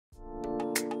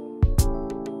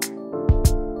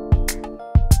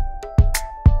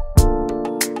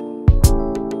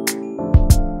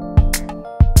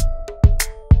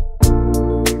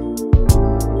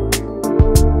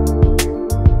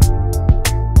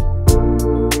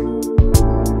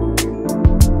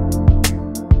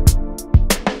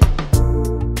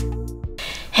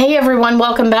everyone,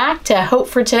 welcome back to Hope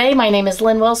for Today. My name is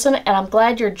Lynn Wilson and I'm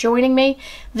glad you're joining me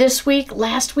this week.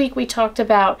 Last week we talked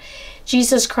about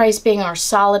Jesus Christ being our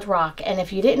solid rock, and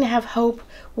if you didn't have hope,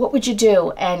 what would you do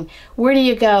and where do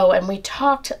you go? And we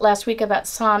talked last week about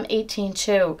Psalm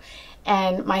 18:2,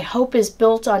 and my hope is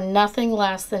built on nothing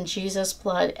less than Jesus'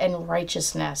 blood and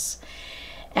righteousness.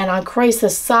 And on Christ,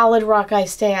 the solid rock I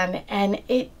stand. And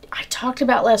I talked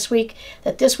about last week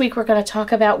that this week we're going to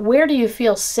talk about, where do you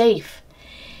feel safe?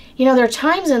 You know, there are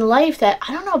times in life that,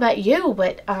 I don't know about you,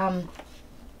 but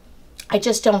I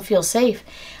just don't feel safe.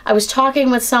 I was talking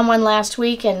with someone last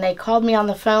week and they called me on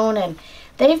the phone, and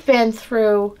they've been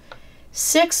through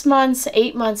 6 months,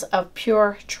 8 months of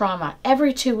pure trauma.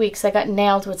 Every 2 weeks they got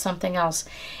nailed with something else.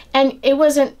 And it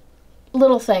wasn't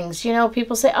little things. You know,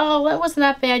 people say, oh, well, it wasn't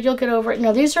that bad, you'll get over it.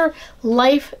 No, these are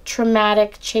life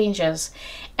traumatic changes.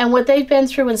 And what they've been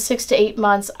through in 6 to 8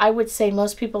 months, I would say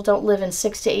most people don't live in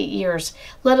 6 to 8 years.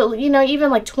 Even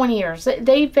like 20 years.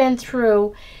 They've been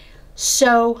through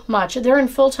so much. They're in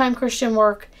full-time Christian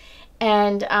work,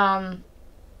 and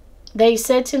they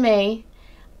said to me,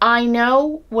 I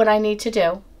know what I need to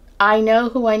do. I know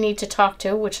who I need to talk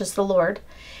to, which is the Lord.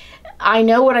 I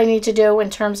know what I need to do in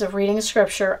terms of reading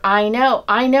scripture. I know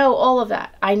all of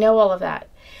that. I know all of that.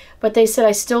 But they said,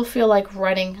 I still feel like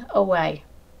running away.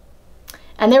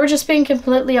 And they were just being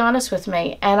completely honest with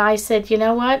me. And I said, you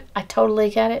know what? I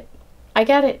totally get it. I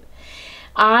get it.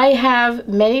 I have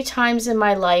many times in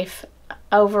my life,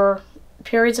 over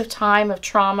periods of time of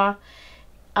trauma,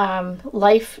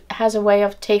 life has a way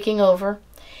of taking over.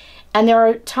 And there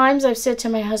are times I've said to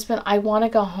my husband, I want to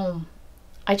go home.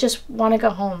 I just want to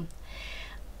go home.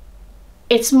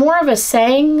 It's more of a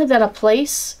saying than a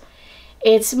place.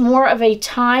 It's more of a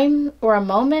time or a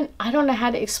moment. I don't know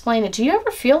how to explain it. Do you ever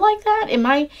feel like that? Am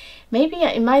I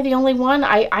the only one?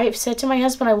 I've said to my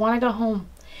husband, I want to go home.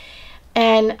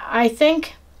 And I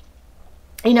think,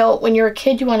 you know, when you're a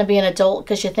kid, you want to be an adult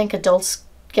because you think adults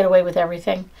get away with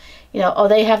everything. You know, oh,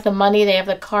 they have the money, they have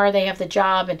the car, they have the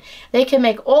job, and they can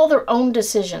make all their own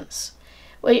decisions.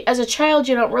 Well, as a child,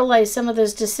 you don't realize some of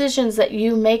those decisions that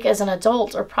you make as an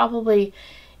adult are probably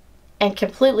and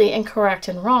completely incorrect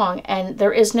and wrong. And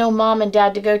there is no mom and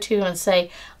dad to go to and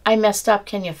say, I messed up,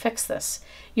 can you fix this?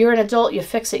 You're an adult, you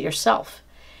fix it yourself.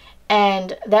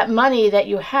 And that money that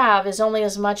you have is only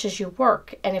as much as you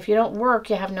work. And if you don't work,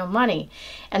 you have no money.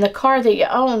 And the car that you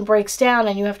own breaks down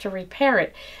and you have to repair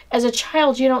it. As a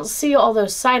child, you don't see all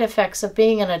those side effects of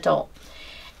being an adult.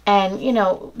 And, you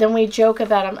know, then we joke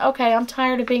about, okay, I'm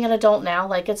tired of being an adult now,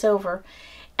 like it's over.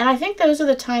 And I think those are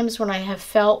the times when I have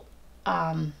felt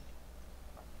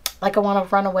like I want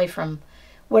to run away from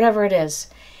whatever it is.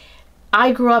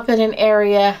 I grew up in an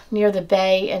area near the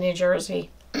bay in New Jersey.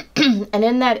 And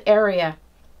in that area,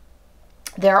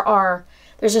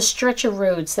 there's a stretch of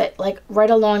roads that, like, right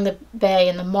along the bay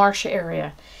in the marsh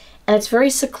area. And it's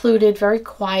very secluded, very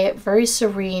quiet, very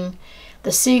serene.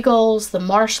 The seagulls, the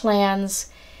marshlands,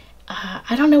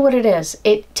 I don't know what it is.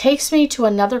 It takes me to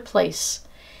another place.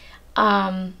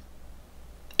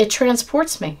 It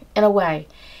transports me in a way.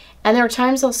 And there are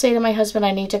times I'll say to my husband,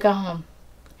 I need to go home.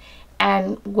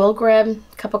 And we'll grab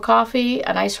a cup of coffee,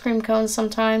 an ice cream cone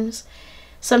sometimes.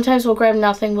 Sometimes we'll grab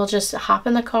nothing. We'll just hop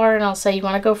in the car and I'll say, you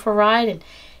want to go for a ride? And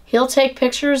he'll take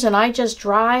pictures and I just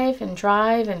drive and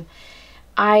drive. And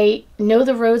I know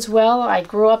the roads well. I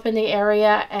grew up in the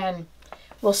area, and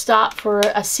we'll stop for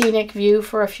a scenic view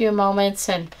for a few moments,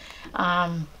 and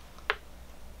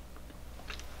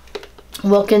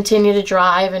we'll continue to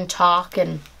drive and talk.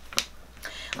 And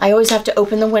I always have to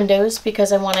open the windows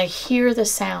because I want to hear the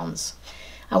sounds.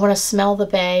 I want to smell the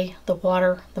bay, the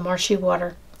water, the marshy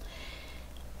water.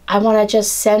 I want to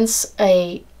just sense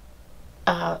maybe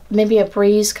a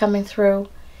breeze coming through.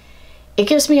 It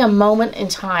gives me a moment in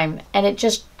time, and it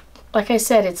just, like I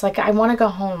said, it's like I want to go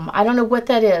home. I don't know what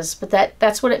that is, but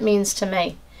that's what it means to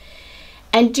me.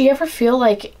 And do you ever feel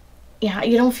like,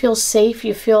 you don't feel safe?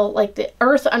 You feel like the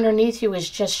earth underneath you is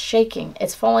just shaking.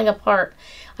 It's falling apart.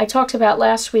 I talked about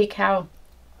last week how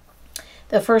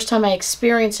the first time I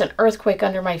experienced an earthquake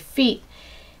under my feet,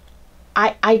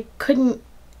 I couldn't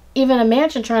even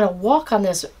imagine trying to walk on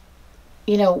this,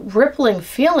 rippling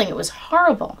feeling. It was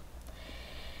horrible.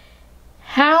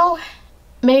 How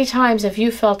many times have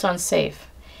you felt unsafe?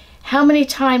 How many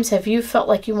times have you felt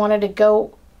like you wanted to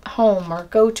go home or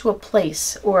go to a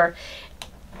place or,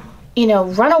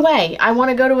 run away? I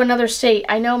want to go to another state.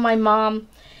 I know my mom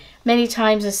many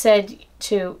times has said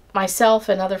to myself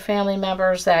and other family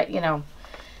members that,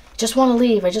 just want to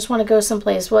leave. I just want to go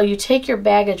someplace. Well, you take your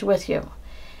baggage with you.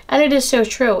 And it is so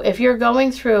true. If you're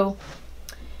going through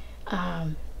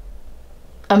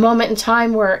a a moment in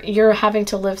time where you're having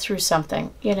to live through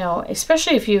something,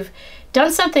 especially if you've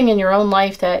done something in your own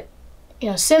life that,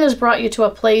 sin has brought you to a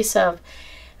place of,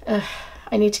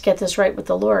 I need to get this right with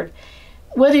the Lord.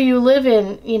 Whether you live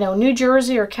in, New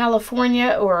Jersey or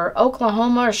California or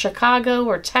Oklahoma or Chicago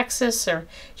or Texas or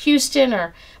Houston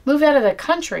or move out of the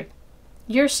country,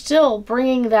 you're still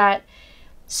bringing that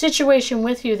situation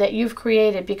with you that you've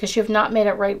created because you've not made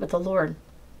it right with the Lord.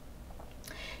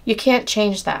 You can't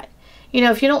change that.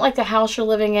 If you don't like the house you're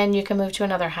living in, you can move to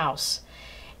another house.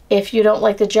 If you don't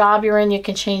like the job you're in, you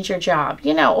can change your job.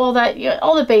 All that,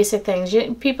 all the basic things.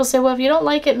 People say, well, if you don't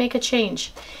like it, make a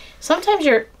change. Sometimes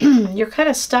you're kind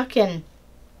of stuck in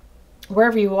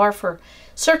wherever you are for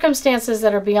circumstances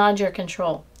that are beyond your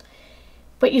control.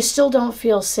 But you still don't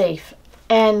feel safe.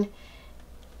 And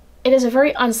it is a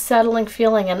very unsettling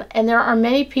feeling. And there are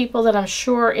many people that I'm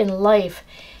sure in life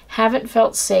haven't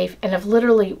felt safe and have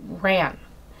literally ran.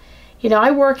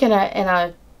 I work in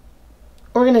a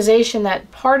organization that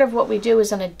part of what we do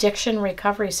is an addiction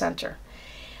recovery center.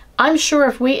 I'm sure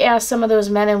if we asked some of those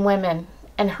men and women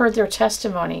and heard their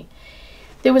testimony,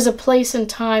 there was a place and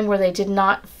time where they did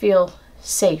not feel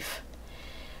safe.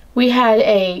 We had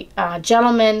a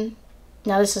gentleman,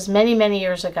 now this is many, many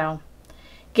years ago,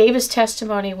 gave his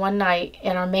testimony one night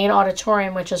in our main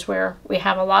auditorium, which is where we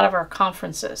have a lot of our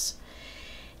conferences.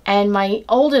 And my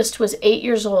oldest was 8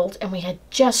 years old, and we had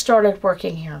just started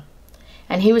working here.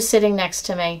 And he was sitting next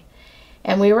to me,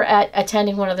 and we were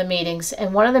attending one of the meetings,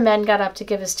 and one of the men got up to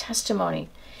give his testimony.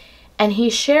 And he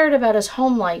shared about his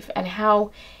home life and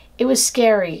how it was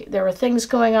scary. There were things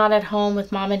going on at home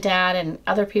with mom and dad and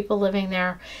other people living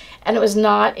there, and it was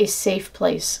not a safe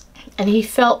place. And he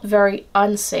felt very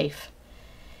unsafe.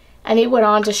 And he went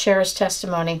on to share his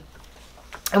testimony.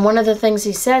 And one of the things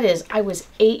he said is, I was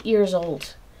 8 years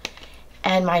old.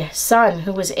 And my son,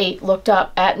 who was 8, looked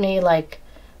up at me like,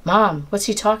 Mom, what's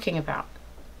he talking about?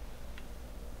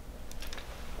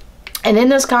 And in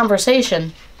this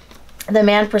conversation, the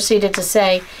man proceeded to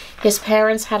say his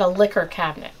parents had a liquor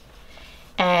cabinet.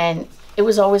 And it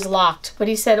was always locked. But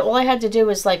he said, all I had to do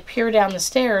was like peer down the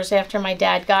stairs after my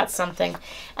dad got something.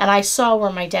 And I saw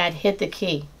where my dad hid the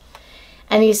key.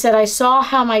 And he said, I saw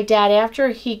how my dad, after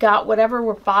he got whatever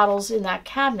were bottles in that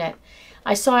cabinet,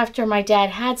 I saw after my dad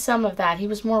had some of that, he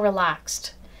was more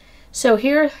relaxed. So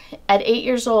here at 8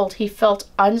 years old, he felt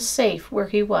unsafe where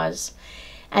he was.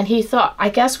 And he thought, I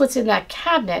guess what's in that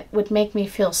cabinet would make me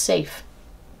feel safe.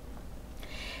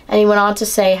 And he went on to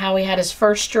say how he had his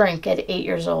first drink at 8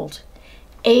 years old.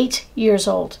 8 years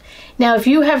old. Now, if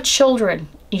you have children,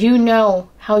 you know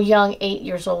how young 8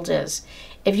 years old is.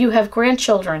 If you have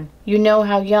grandchildren, you know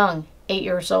how young 8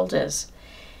 years old is.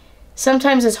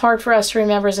 Sometimes it's hard for us to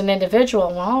remember as an individual,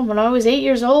 well, when I was 8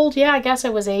 years old, yeah, I guess I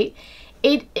was 8.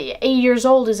 8 years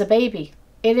old is a baby.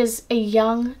 It is a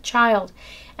young child.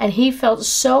 And he felt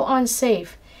so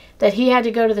unsafe that he had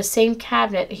to go to the same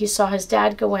cabinet he saw his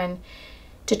dad go in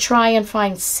to try and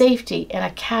find safety in a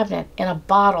cabinet, in a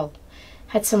bottle.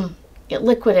 Had some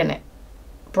liquid in it.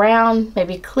 Brown,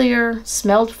 maybe clear,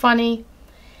 smelled funny.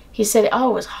 He said,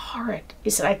 oh, it was horrid.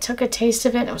 He said, I took a taste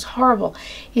of it and it was horrible.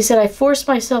 He said, I forced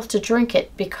myself to drink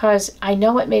it because I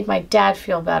know it made my dad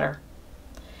feel better.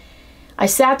 I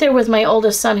sat there with my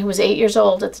oldest son who was 8 years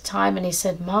old at the time, and he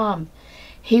said, Mom,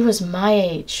 he was my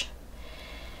age.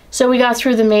 So we got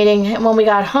through the meeting, and when we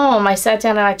got home, I sat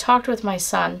down and I talked with my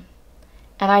son,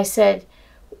 and I said,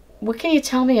 what can you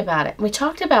tell me about it? And we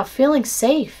talked about feeling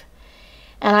safe.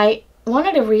 And I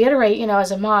wanted to reiterate, as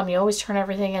a mom, you always turn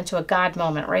everything into a God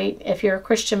moment, right? If you're a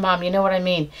Christian mom, you know what I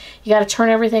mean. You got to turn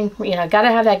everything, got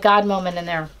to have that God moment in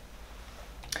there.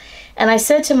 And I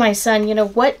said to my son,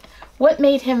 what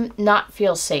made him not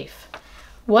feel safe?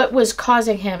 What was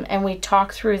causing him? And we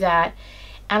talked through that.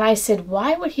 And I said,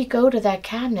 why would he go to that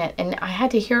cabinet? And I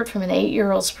had to hear it from an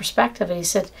 8-year-old's perspective. And he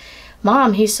said,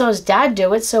 Mom, he saw his dad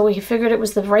do it, so he figured it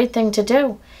was the right thing to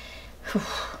do.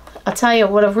 I'll tell you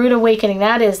what a rude awakening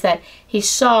that is, that he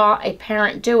saw a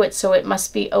parent do it, so it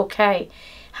must be okay.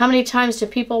 How many times do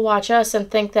people watch us and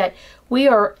think that we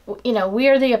are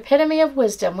the epitome of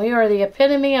wisdom. We are the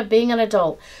epitome of being an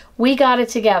adult. We got it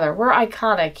together. We're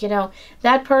iconic.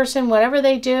 That person, whatever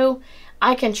they do,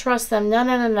 I can trust them. No,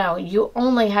 no, no, no. You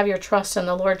only have your trust in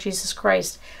the Lord Jesus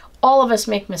Christ. All of us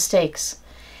make mistakes.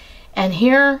 And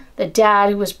here, the dad,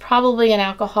 who was probably an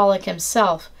alcoholic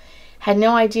himself, had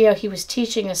no idea he was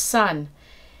teaching his son.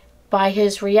 By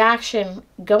his reaction,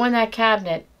 go in that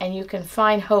cabinet and you can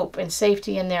find hope and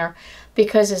safety in there,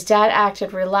 because his dad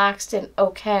acted relaxed and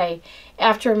okay.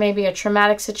 After maybe a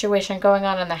traumatic situation going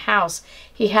on in the house,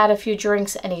 he had a few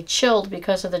drinks and he chilled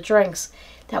because of the drinks.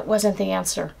 That wasn't the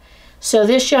answer. So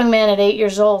this young man at 8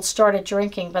 years old started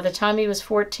drinking. By the time he was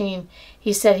 14,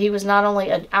 he said he was not only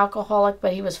an alcoholic,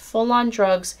 but he was full on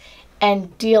drugs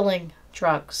and dealing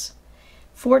drugs.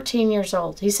 14 years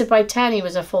old. He said by 10 he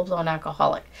was a full-blown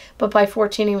alcoholic. But by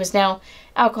 14 he was now,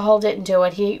 alcohol didn't do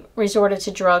it. He resorted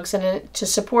to drugs, and to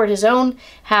support his own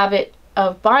habit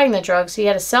of buying the drugs, he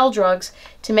had to sell drugs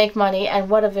to make money, and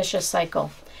what a vicious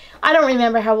cycle. I don't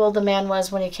remember how old the man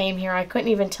was when he came here. I couldn't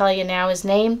even tell you now his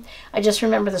name. I just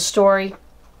remember the story.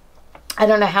 I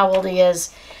don't know how old he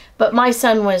is. But my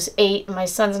son was 8. My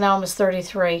son's now almost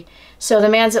 33. So the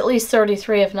man's at least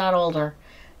 33, if not older.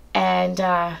 And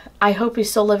I hope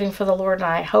he's still living for the Lord. And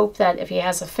I hope that if he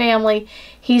has a family,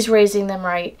 he's raising them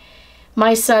right.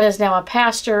 My son is now a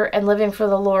pastor and living for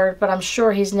the Lord. But I'm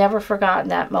sure he's never forgotten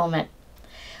that moment.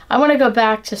 I want to go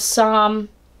back to Psalm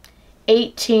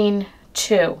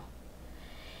 18:2.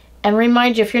 And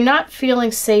remind you, if you're not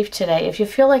feeling safe today, if you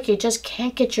feel like you just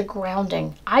can't get your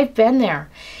grounding, I've been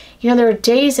there. You know, there are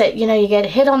days that, you know, you get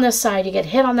hit on this side, you get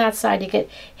hit on that side, you get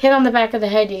hit on the back of the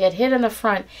head, you get hit in the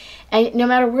front. And no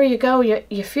matter where you go,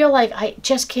 you feel like I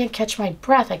just can't catch my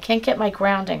breath. I can't get my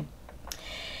grounding.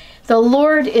 The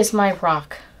Lord is my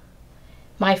rock,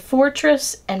 my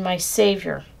fortress and my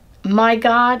Savior. My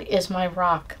God is my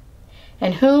rock,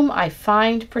 in whom I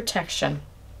find protection.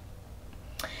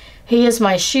 He is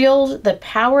my shield, the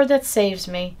power that saves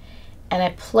me, and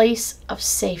a place of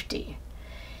safety.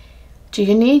 Do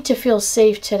you need to feel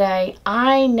safe today?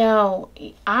 I know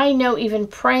even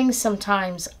praying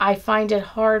sometimes I find it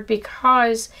hard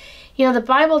because, you know, the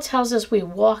Bible tells us we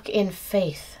walk in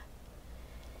faith.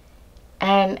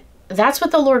 And that's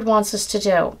what the Lord wants us to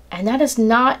do. And that is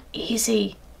not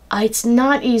easy. It's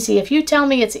not easy. If you tell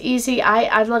me it's easy,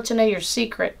 I'd love to know your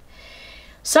secret.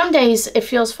 Some days it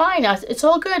feels fine. It's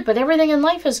all good, but everything in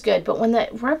life is good. But when the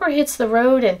rubber hits the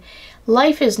road and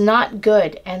life is not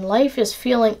good and life is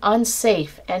feeling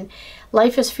unsafe and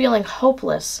life is feeling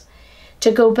hopeless,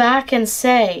 to go back and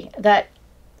say that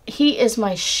He is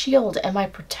my shield and my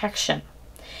protection.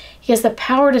 He has the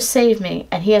power to save me,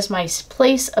 and He is my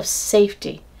place of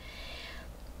safety.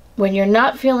 When you're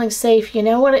not feeling safe, you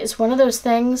know what? It's one of those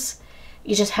things.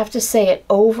 You just have to say it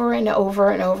over and over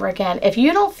and over again. If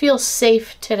you don't feel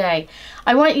safe today,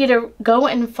 I want you to go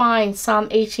and find Psalm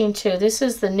 18:2. This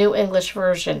is the New English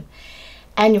Version.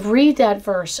 And read that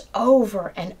verse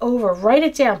over and over. Write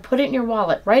it down. Put it in your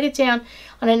wallet. Write it down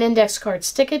on an index card.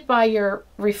 Stick it by your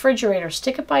refrigerator.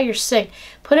 Stick it by your sink.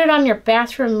 Put it on your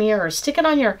bathroom mirror. Stick it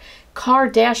on your car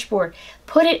dashboard.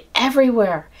 Put it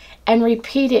everywhere. And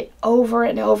repeat it over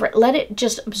and over. Let it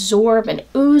just absorb and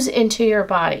ooze into your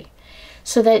body,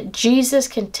 so that Jesus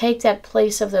can take that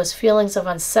place of those feelings of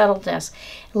unsettledness.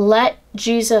 Let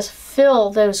Jesus fill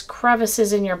those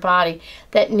crevices in your body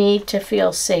that need to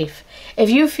feel safe. If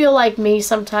you feel like me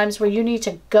sometimes where you need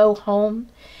to go home,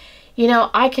 you know,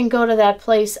 I can go to that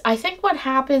place. I think what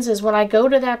happens is when I go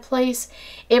to that place,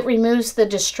 it removes the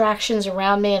distractions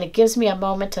around me and it gives me a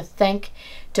moment to think,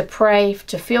 to pray,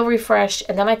 to feel refreshed,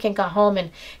 and then I can go home and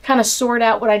kind of sort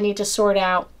out what I need to sort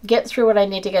out, get through what I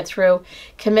need to get through,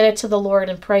 commit it to the Lord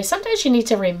and pray. Sometimes you need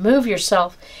to remove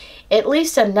yourself at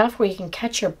least enough where you can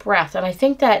catch your breath. And I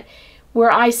think that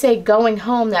where I say going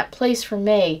home, that place for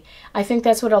me, I think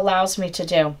that's what allows me to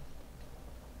do.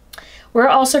 We're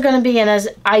also going to be in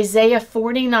Isaiah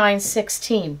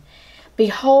 49:16.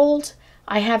 Behold,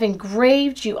 I have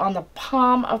engraved you on the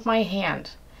palm of my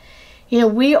hand. You know,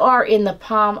 we are in the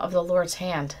palm of the Lord's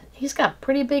hand. He's got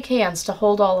pretty big hands to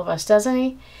hold all of us, doesn't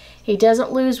He? He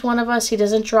doesn't lose one of us. He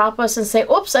doesn't drop us and say,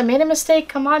 oops, I made a mistake.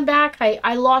 Come on back.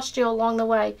 I lost you along the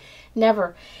way.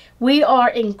 Never. We are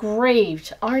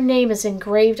engraved. Our name is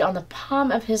engraved on the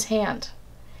palm of His hand.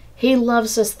 He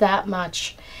loves us that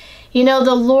much. You know,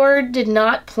 the Lord did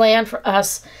not plan for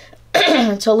us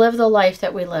to live the life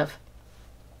that we live.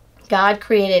 God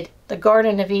created the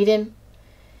Garden of Eden.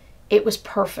 It was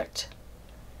perfect.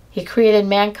 He created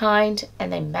mankind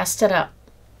and they messed it up.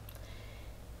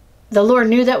 The Lord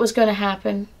knew that was going to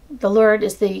happen. The Lord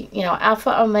is the,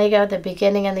 Alpha, Omega, the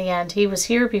beginning and the end. He was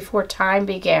here before time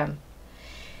began.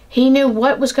 He knew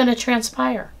what was going to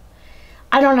transpire.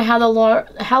 I don't know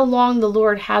how long the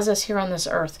Lord has us here on this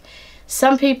earth.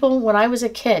 Some people, when I was a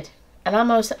kid, and I'm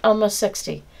almost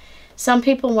 60, some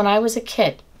people when I was a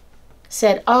kid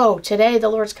said, oh, today the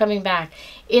Lord's coming back.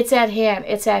 It's at hand.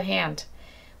 It's at hand.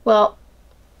 Well,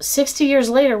 60 years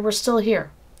later, we're still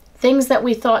here. Things that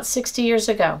we thought 60 years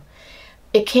ago,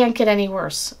 it can't get any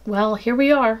worse. Well, here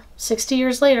we are, 60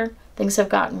 years later, things have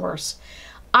gotten worse.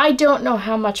 I don't know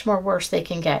how much more worse they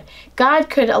can get. God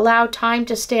could allow time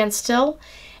to stand still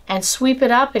and sweep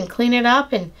it up and clean it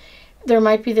up and there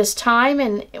might be this time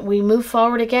and we move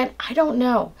forward again. I don't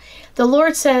know. The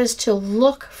Lord says to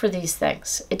look for these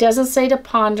things. It doesn't say to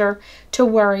ponder, to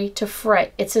worry, to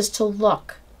fret. It says to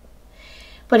look.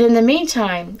 But in the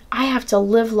meantime, I have to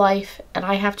live life and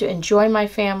I have to enjoy my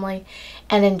family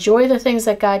and enjoy the things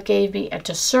that God gave me and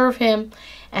to serve Him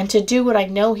and to do what I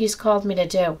know He's called me to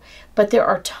do. But there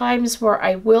are times where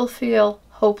I will feel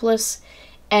hopeless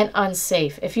and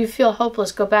unsafe. If you feel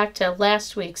hopeless, go back to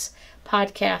last week's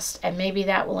podcast and maybe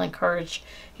that will encourage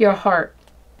your heart.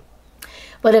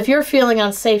 But if you're feeling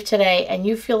unsafe today and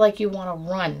you feel like you want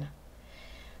to run,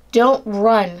 don't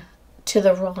run to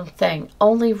the wrong thing.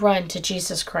 Only run to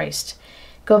Jesus Christ.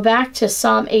 Go back to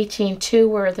Psalm 18:2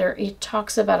 where it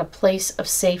talks about a place of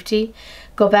safety.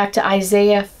 Go back to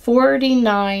Isaiah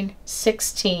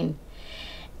 49:16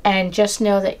 and just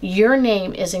know that your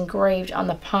name is engraved on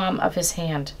the palm of His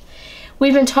hand.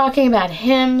 We've been talking about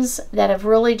hymns that have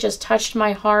really just touched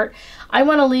my heart. I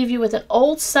want to leave you with an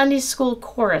old Sunday school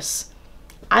chorus.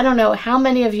 I don't know how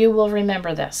many of you will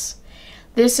remember this.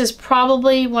 This is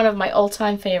probably one of my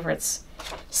all-time favorites.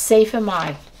 Safe Am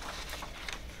I.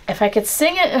 If I could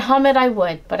sing it and hum it, I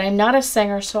would, but I'm not a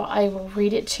singer, so I will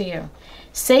read it to you.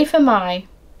 Safe am I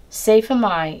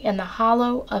in the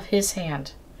hollow of His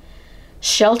hand.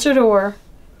 Sheltered o'er,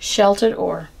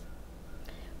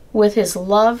 with His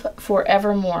love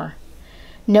forevermore.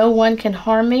 No one can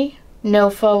harm me, no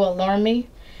foe alarm me,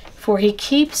 for He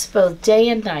keeps both day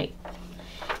and night.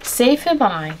 Safe am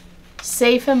I,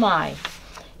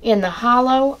 in the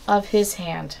hollow of His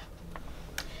hand.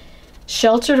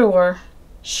 Sheltered o'er,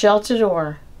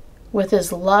 with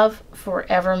His love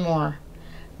forevermore.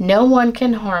 No one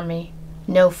can harm me,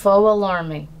 no foe alarm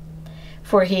me,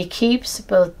 for He keeps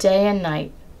both day and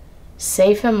night.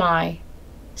 Safe am I,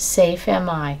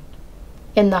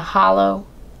 in the hollow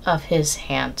of His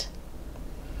hand.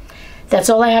 That's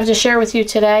all I have to share with you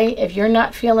today. If you're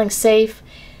not feeling safe,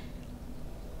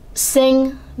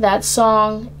 sing that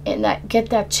song and get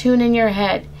that tune in your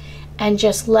head and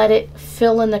just let it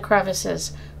fill in the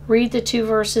crevices. Read the 2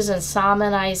 verses in Psalm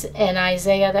and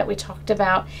Isaiah that we talked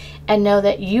about and know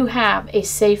that you have a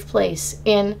safe place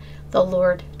in the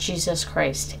Lord Jesus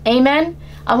Christ. Amen?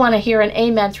 I want to hear an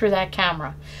amen through that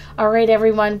camera. All right,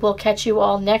 everyone. We'll catch you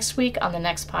all next week on the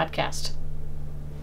next podcast.